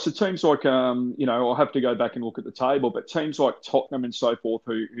surprised. So teams like, I'll have to go back and look at the table, but teams like Tottenham and so forth,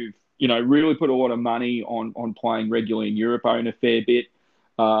 who've really put a lot of money on playing regularly in Europe, own a fair bit.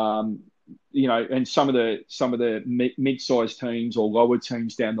 And some of the mid-sized teams or lower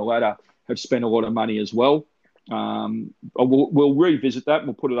teams down the ladder have spent a lot of money as well. We'll revisit that and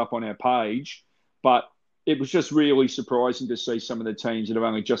we'll put it up on our page. But it was just really surprising to see some of the teams that have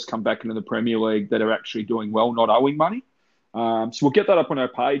only just come back into the Premier League that are actually doing well, not owing money. So we'll get that up on our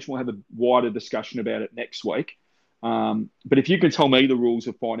page. We'll have a wider discussion about it next week. But if you can tell me the rules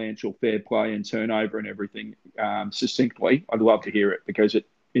of financial fair play and turnover and everything succinctly, I'd love to hear it, because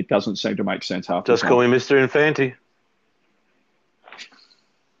it doesn't seem to make sense half the time. Just call me Mr. Infante.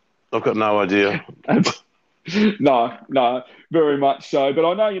 I've got no idea. No, very much so. But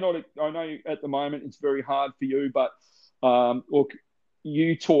I know you're not. I know at the moment it's very hard for you. But look,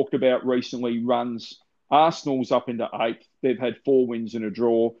 you talked about recently runs. Arsenal's up into 8th. They've had 4 wins and a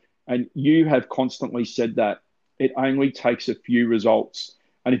draw, and you have constantly said that it only takes a few results.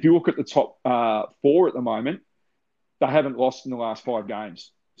 And if you look at the top 4 at the moment, they haven't lost in the last 5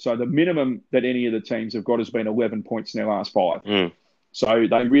 games. So the minimum that any of the teams have got has been 11 points in their last 5. Mm. So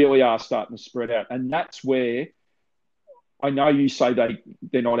they really are starting to spread out. And that's where I know you say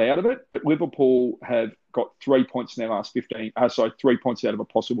they're not out of it, but Liverpool have got 3 points in their last 15. 3 points out of a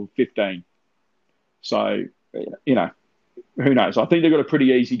possible 15. So, who knows? I think they've got a pretty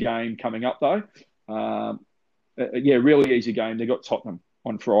easy game coming up, though. Really easy game. They've got Tottenham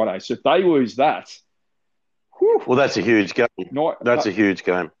on Friday. So if they lose that... Well, that's a huge game. That's a huge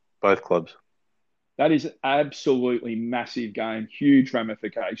game, both clubs. That is absolutely massive game. Huge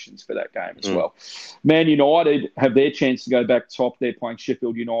ramifications for that game as well. Man United have their chance to go back top. They're playing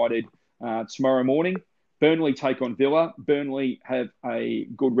Sheffield United tomorrow morning. Burnley take on Villa. Burnley have a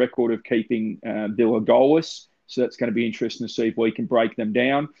good record of keeping Villa goalless. So that's going to be interesting to see if we can break them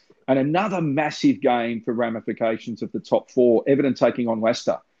down. And another massive game for ramifications of the top 4. Everton taking on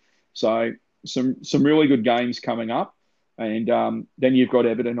Leicester. So some really good games coming up. And then you've got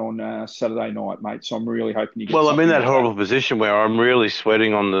Everton on Saturday night, mate. So I'm really hoping you get. Well, I'm in that horrible position where I'm really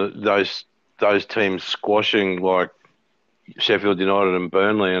sweating on those teams squashing like Sheffield United and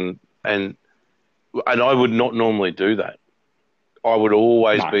Burnley, and I would not normally do that. I would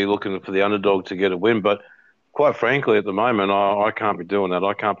always be looking for the underdog to get a win, but quite frankly, at the moment, I can't be doing that.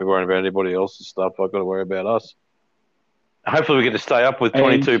 I can't be worrying about anybody else's stuff. I've got to worry about us. Hopefully, we get to stay up with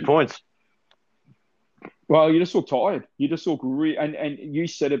 22 points. Well, you just look tired. You just look and you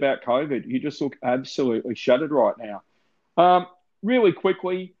said about COVID, you just look absolutely shattered right now. Really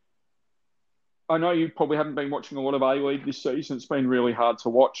quickly, I know you probably haven't been watching a lot of A-League this season. It's been really hard to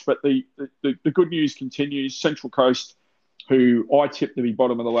watch, but the good news continues. Central Coast, who I tipped to be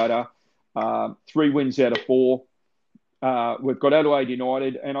bottom of the ladder, 3 wins out of 4. We've got Adelaide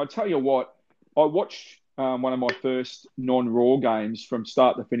United, and I tell you what, I watched one of my first non-Raw games from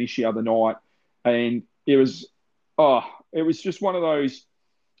start to finish the other night, and it was just one of those.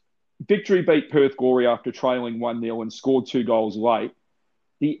 Victory beat Perth Glory after trailing 1-0 and scored 2 goals late.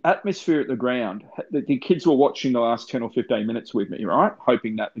 The atmosphere at the ground, the kids were watching the last 10 or 15 minutes with me, right?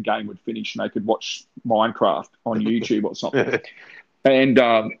 Hoping that the game would finish and they could watch Minecraft on YouTube or something. And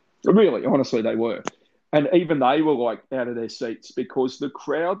really, honestly, they were. And even they were like out of their seats because the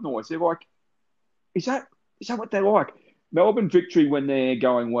crowd noise, they're like, is that what they're like? Melbourne Victory, when they're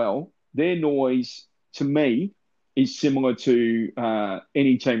going well, their noise, to me, is similar to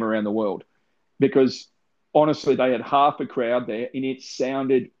any team around the world because, honestly, they had half a crowd there and it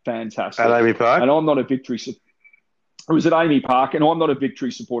sounded fantastic. At Amy Park? And I'm not a Victory supporter. It was at Amy Park, and I'm not a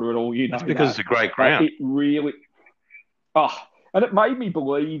Victory supporter at all. That's because it's a great ground. It really... and it made me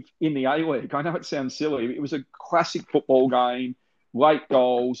believe in the A-League. I know it sounds silly. It was a classic football game, late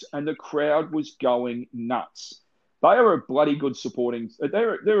goals, and the crowd was going nuts. They are a bloody good supporting...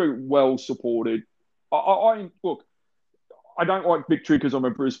 They're well supported. Look, I don't like Victory because I'm a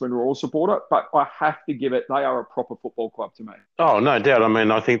Brisbane Royal supporter, but I have to give it. They are a proper football club to me. Oh, no doubt. I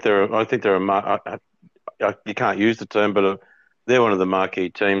mean, I think they're you can't use the term, but they're one of the marquee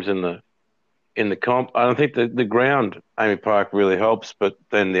teams in the comp. I don't think the ground, Amy Park, really helps, but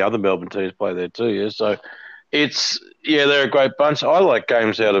then the other Melbourne teams play there too. Yeah, so they're a great bunch. I like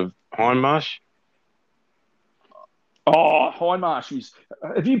games out of Hindmarsh. Oh, Hindmarsh is.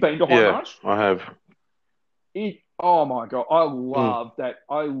 Have you been to Hindmarsh? Yeah, I have. Oh my God, I love that.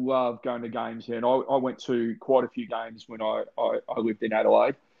 I love going to games here, and I went to quite a few games when I lived in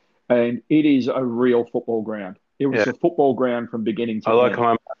Adelaide, and it is a real football ground. It was a football ground from beginning to end. I like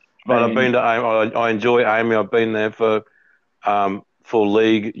Hindmarsh, but I've been to Amy. I enjoy Amy. I've been there for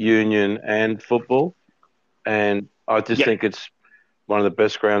league, union, and football, and I just think it's one of the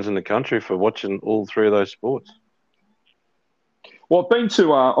best grounds in the country for watching all 3 of those sports. Well, I've been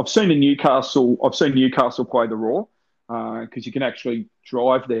to. I've seen Newcastle play the Raw because you can actually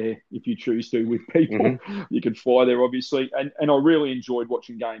drive there if you choose to with people. Mm-hmm. You can fly there, obviously, and I really enjoyed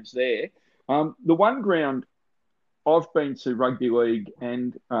watching games there. The one ground I've been to rugby league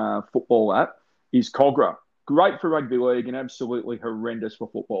and football at is Cogra. Great for rugby league and absolutely horrendous for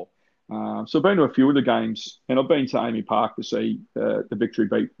football. So I've been to a few of the games, and I've been to Amy Park to see the Victory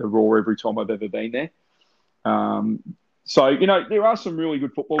beat the Raw every time I've ever been there. So, there are some really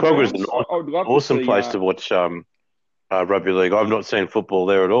good football Cogra's games. an awesome place to watch rugby league. I've not seen football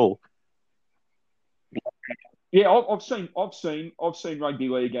there at all. Yeah, I've seen rugby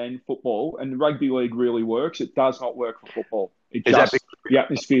league and football, and rugby league really works. It does not work for football. The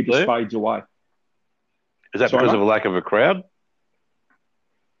atmosphere just fades away. Is that because of a lack of a crowd?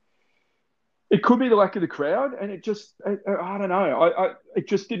 It could be the lack of the crowd, and it just, I don't know. It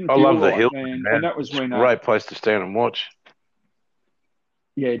just didn't feel I love the right. hill, and that was when... great place to stand and watch.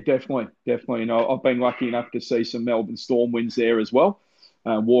 Yeah, definitely. And I've been lucky enough to see some Melbourne Storm wins there as well.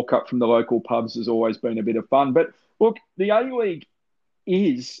 walk up from the local pubs has always been a bit of fun. But look, the A-League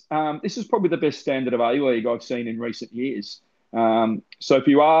this is probably the best standard of A-League I've seen in recent years. So if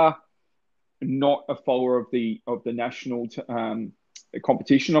you are not a follower of the national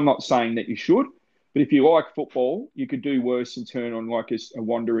competition, I'm not saying that you should, but if you like football, you could do worse and turn on like a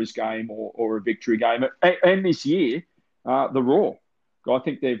Wanderers game or a Victory game. And this year, the Raw. I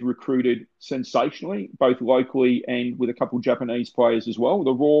think they've recruited sensationally, both locally and with a couple of Japanese players as well.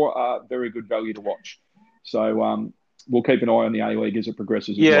 The Raw are very good value to watch. So we'll keep an eye on the A-League as it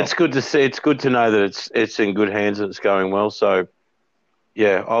progresses. Yeah, well. It's good to see. It's good to know that it's in good hands and it's going well. So,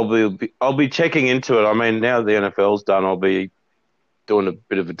 yeah, I'll be checking into it. I mean, now the NFL's done, I'll be doing a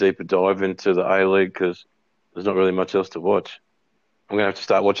bit of a deeper dive into the A-League because there's not really much else to watch. I'm going to have to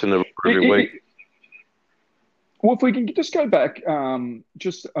start watching the every week. Well, if we can just go back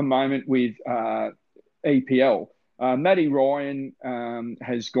just a moment with EPL. Matty Ryan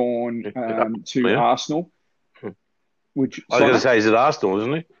has gone to Arsenal. Which I was going to say he's at Arsenal,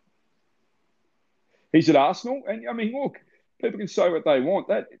 isn't he? He's at Arsenal. And, I mean, look, people can say what they want.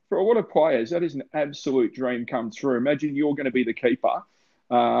 That for a lot of players, that is an absolute dream come true. Imagine you're going to be the keeper.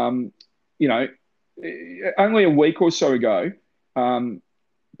 You know, only a week or so ago,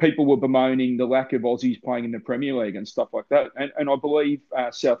 people were bemoaning the lack of Aussies playing in the Premier League and stuff like that. And I believe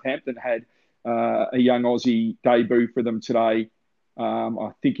Southampton had a young Aussie debut for them today.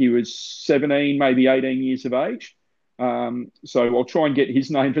 I think he was 17, maybe 18 years of age. So I'll try and get his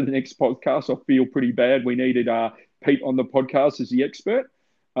name for the next podcast. I feel pretty bad. We needed Pete on the podcast as the expert.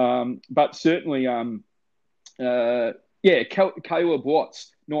 But certainly, Caleb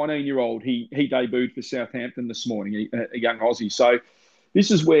Watts, 19-year-old, he debuted for Southampton this morning, a young Aussie. So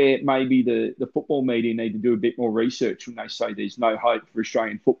this is where maybe the football media need to do a bit more research when they say there's no hope for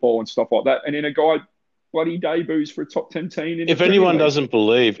Australian football and stuff like that. And then a guy bloody debuts for a top 10 team. If anyone doesn't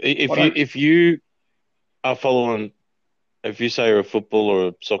believe, if you are following, if you say you're a football or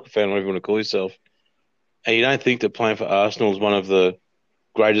a soccer fan, whatever you want to call yourself, and you don't think that playing for Arsenal is one of the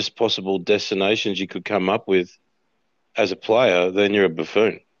greatest possible destinations you could come up with as a player, then you're a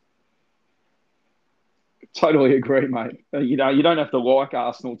buffoon. Totally agree, mate. You don't have to like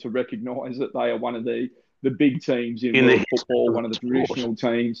Arsenal to recognise that they are one of the big teams in world football, one of the traditional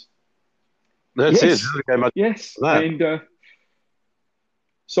teams. That's it. Yes. And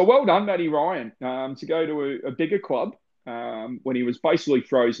so well done, Matty Ryan, to go to a bigger club when he was basically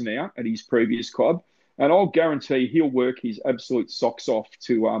frozen out at his previous club. And I'll guarantee he'll work his absolute socks off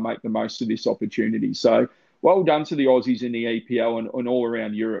to make the most of this opportunity. So well done to the Aussies in the EPL and all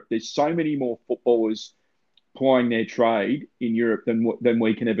around Europe. There's so many more footballers plying their trade in Europe than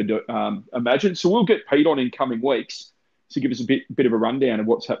we can ever imagine. So we'll get Pete on in coming weeks to give us a bit of a rundown of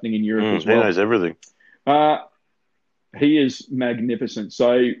what's happening in Europe as well. He knows everything. He is magnificent.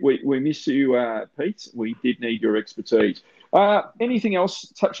 So we miss you, Pete. We did need your expertise. Anything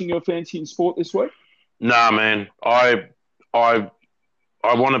else touching your fancy in sport this week? Nah, man. I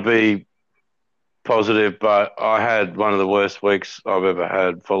want to be positive, but I had one of the worst weeks I've ever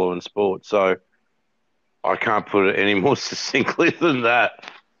had following sport. So I can't put it any more succinctly than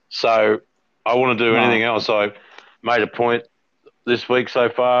that. So I want to do anything else. I made a point this week so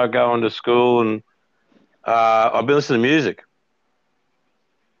far, going to school, and I've been listening to music.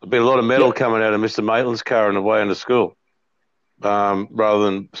 There's been a lot of metal coming out of Mr. Maitland's car on the way into school, rather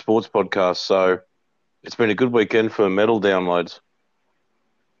than sports podcasts. So it's been a good weekend for metal downloads.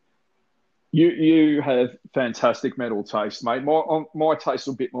 You have fantastic metal taste, mate. My taste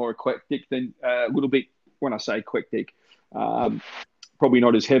is a bit more eclectic than a little bit. When I say eclectic, probably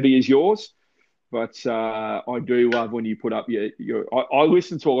not as heavy as yours, but I do love when you put up your. I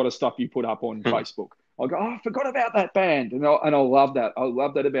listen to a lot of stuff you put up on Facebook. I go, I forgot about that band, and I love that. I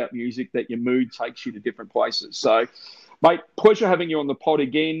love that about music, that your mood takes you to different places. So, mate, pleasure having you on the pod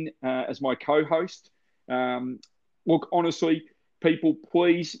again as my co-host. Look, honestly, people,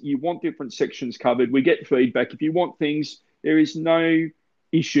 please, you want different sections covered. We get feedback. If you want things, there is no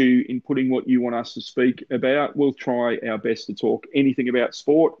issue in putting what you want us to speak about. We'll try our best to talk anything about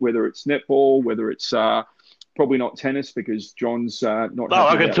sport, whether it's netball, whether it's probably not tennis, because John's not. No,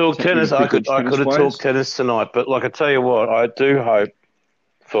 I could talk tennis. I could have talked tennis tonight, but like I tell you what, I do hope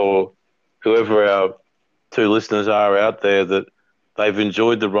for whoever our two listeners are out there that they've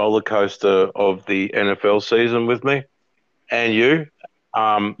enjoyed the roller coaster of the NFL season with me and you.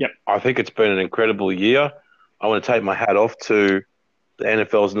 Yep. I think it's been an incredible year. I want to take my hat off to the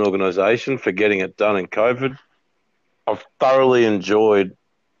NFL as an organisation for getting it done in COVID. I've thoroughly enjoyed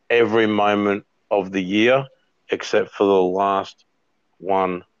every moment of the year except for the last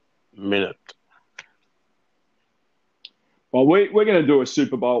 1 minute. Well, we're going to do a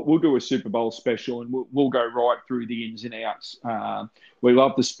Super Bowl. We'll do a Super Bowl special, and we'll go right through the ins and outs. We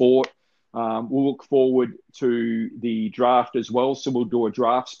love the sport. We'll look forward to the draft as well, so we'll do a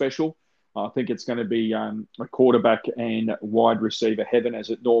draft special. I think it's going to be a quarterback and wide receiver heaven as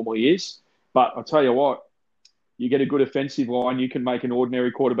it normally is. But I'll tell you what, you get a good offensive line, you can make an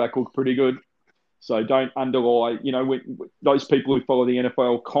ordinary quarterback look pretty good. So don't underlie, those people who follow the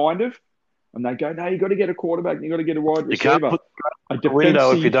NFL kind of, and they go, no, you got to get a quarterback, you got to get a wide receiver. You can't put a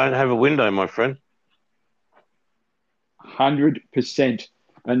window if you don't have a window, my friend. 100%.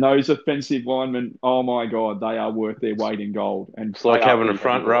 And those offensive linemen, oh my God, they are worth their weight in gold. And it's like having a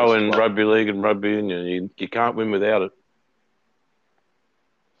front row in rugby league and rugby union. You can't win without it.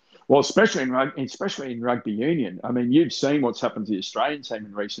 Well, especially in rugby union. I mean, you've seen what's happened to the Australian team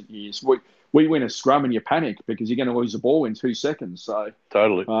in recent years. We win a scrum and you panic because you're going to lose the ball in 2 seconds. So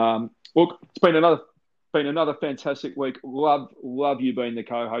totally. Look, it's been another fantastic week. Love you being the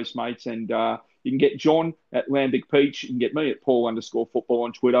co-host, mates. And you can get John at Lambic Peach. You can get me at Paul_football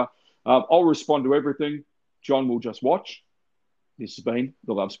on Twitter. I'll respond to everything. John will just watch. This has been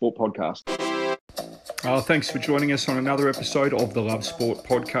the Love Sport Podcast. Thanks for joining us on another episode of the Love Sport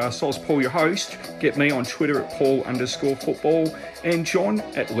Podcast. I was Paul, your host. Get me on Twitter at Paul_football and John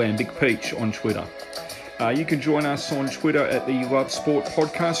at Lambic Peach on Twitter. You can join us on Twitter at the Love Sport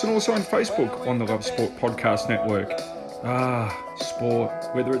Podcast and also on Facebook on the Love Sport Podcast Network. Sport,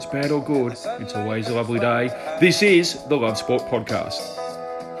 whether it's bad or good, it's always a lovely day. This is the Love Sport Podcast.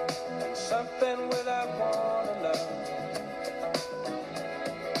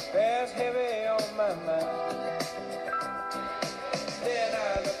 Heavy on my mind. Then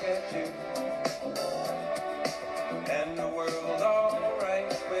I look at you.